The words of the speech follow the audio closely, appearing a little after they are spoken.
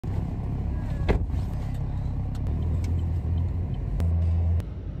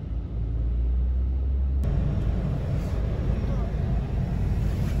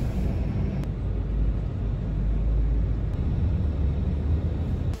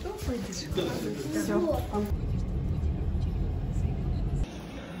Всё.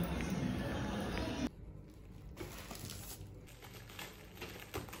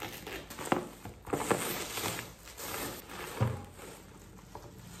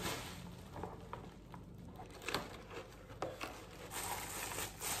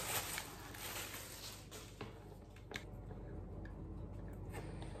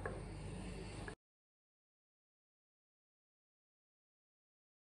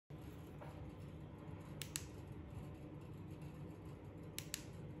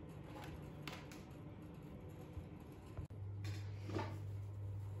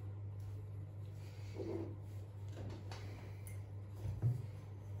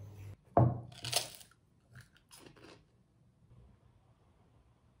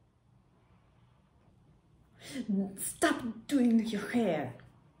 Stop doing your hair.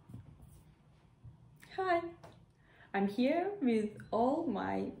 Hi, I'm here with all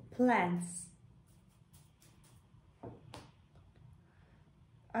my plants.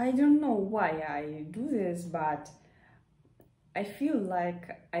 I don't know why I do this, but I feel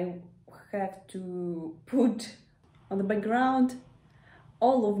like I have to put on the background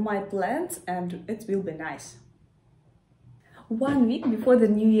all of my plants and it will be nice. 1 week before the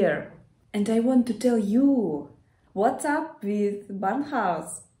new year. And I want to tell you what's up with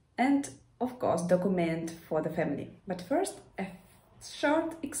barnhouse and of course document for the family. But first a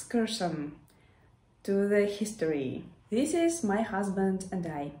short excursion to the history. This is my husband and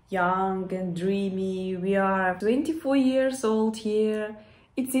I. Young and dreamy, we are 24 years old here.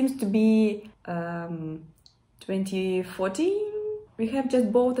 It seems to be 2014. We have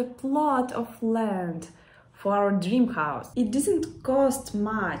just bought a plot of land for our dream house. It didn't cost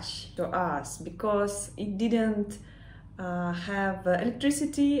much to us because it didn't have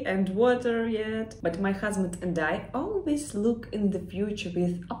electricity and water yet. But my husband and I always look in the future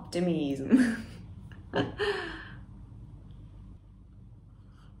with optimism.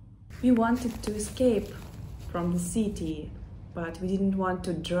 We wanted to escape from the city, but we didn't want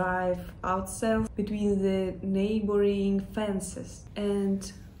to drive ourselves between the neighboring fences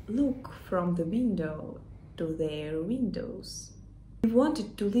and look from the window to their windows. We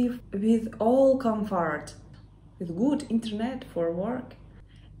wanted to live with all comfort, with good internet for work,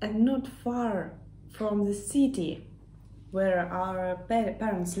 and not far from the city where our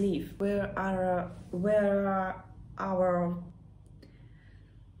parents live, where our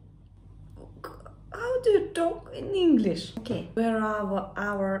how do you talk in English? Okay, where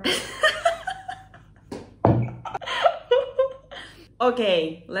our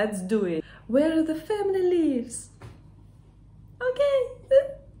Okay, let's do it. Where the family lives. Okay,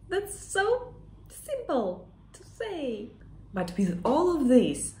 that's so simple to say. But with all of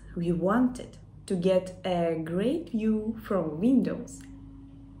this, we wanted to get a great view from windows.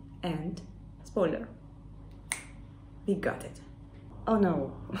 And, spoiler, we got it. Oh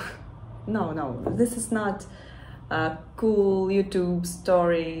no, no, this is not a cool YouTube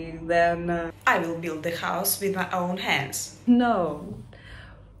story, then I will build the house with my own hands. No,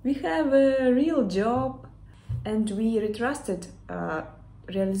 we have a real job and we entrusted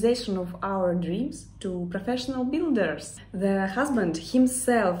realization of our dreams to professional builders. The husband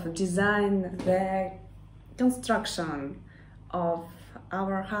himself designed the construction of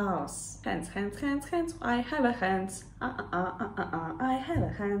our house. Hands, I have a hands. I have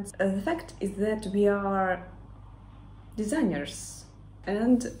a hands. The fact is that we are designers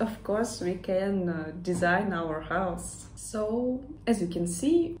and of course we can design our house. So as you can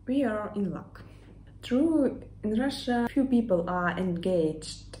see, we are in luck. True, in Russia few people are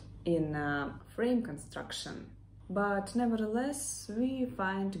engaged in frame construction, but nevertheless we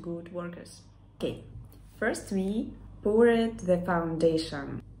find good workers. Okay, first we poured the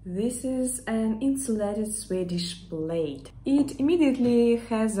foundation. This is an insulated Swedish plate. It immediately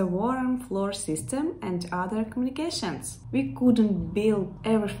has a warm floor system and other communications. We couldn't build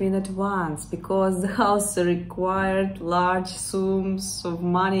everything at once because the house required large sums of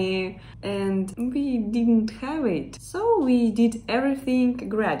money and we didn't have it. So we did everything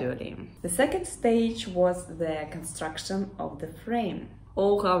gradually. The second stage was the construction of the frame.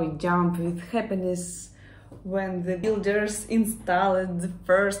 Oh, how we jumped with happiness when the builders installed the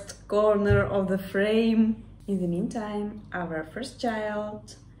first corner of the frame. In the meantime, our first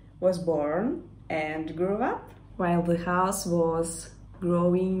child was born and grew up, while the house was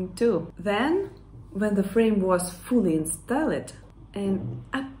growing too. Then, when the frame was fully installed, an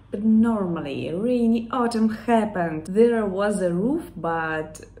abnormally rainy autumn happened. There was a roof,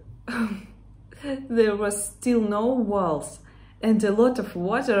 but there was still no walls. And a lot of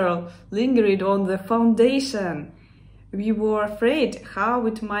water lingered on the foundation. We were afraid how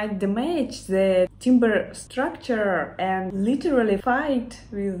it might damage the timber structure and literally fight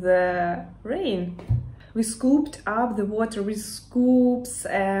with the rain. We scooped up the water with scoops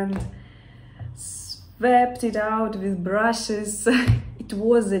and swept it out with brushes. It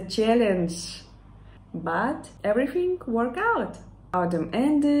was a challenge, but everything worked out. Autumn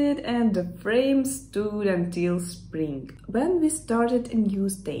ended and the frame stood until spring, when we started a new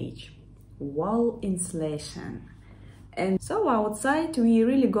stage, wall insulation. And so outside we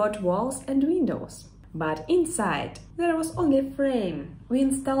really got walls and windows. But inside there was only a frame. We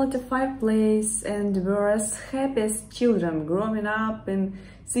installed a fireplace and were as happy as children. Growing up in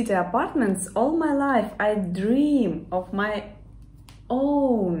city apartments all my life, I dream of my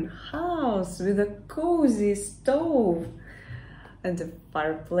own house with a cozy stove and a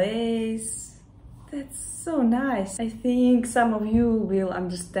fireplace. That's so nice. I think some of you will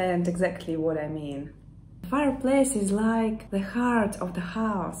understand exactly what I mean. The fireplace is like the heart of the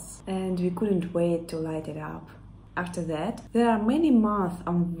house, and we couldn't wait to light it up. After that, there are many months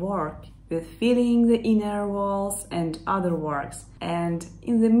of work with filling the inner walls and other works. And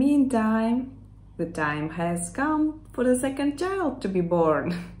in the meantime, the time has come for the second child to be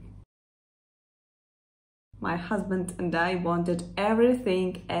born. My husband and I wanted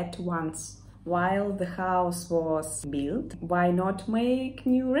everything at once. While the house was built, why not make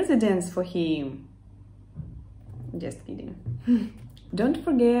new residence for him? Just kidding. Don't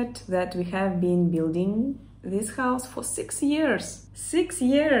forget that we have been building this house for 6 years. 6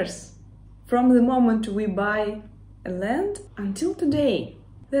 years! From the moment we buy a land until today.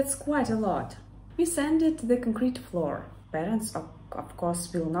 That's quite a lot. We sanded the concrete floor. Parents, of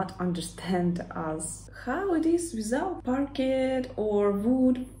course, will not understand us how it is without parquet or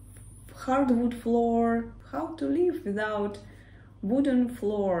hardwood floor, how to live without wooden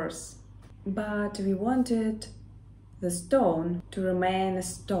floors. But we wanted the stone to remain a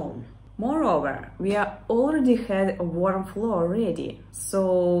stone. Moreover, we already had a warm floor ready,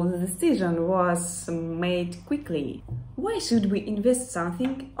 so the decision was made quickly. Why should we invest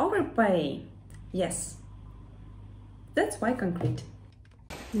something overpay? Yes, that's why concrete.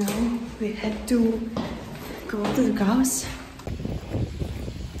 Now we had to go to the house.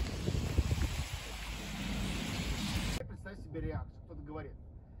 Представь себе реакцию. Кто-то говорит,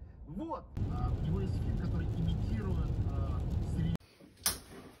 вот, у него есть фильм, который имитирует зрителя.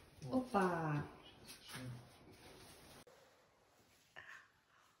 Опа!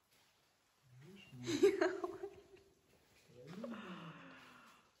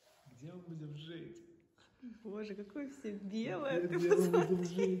 Где мы будем жить? Боже, какое все белое. Где мы будем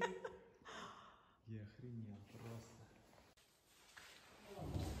жить?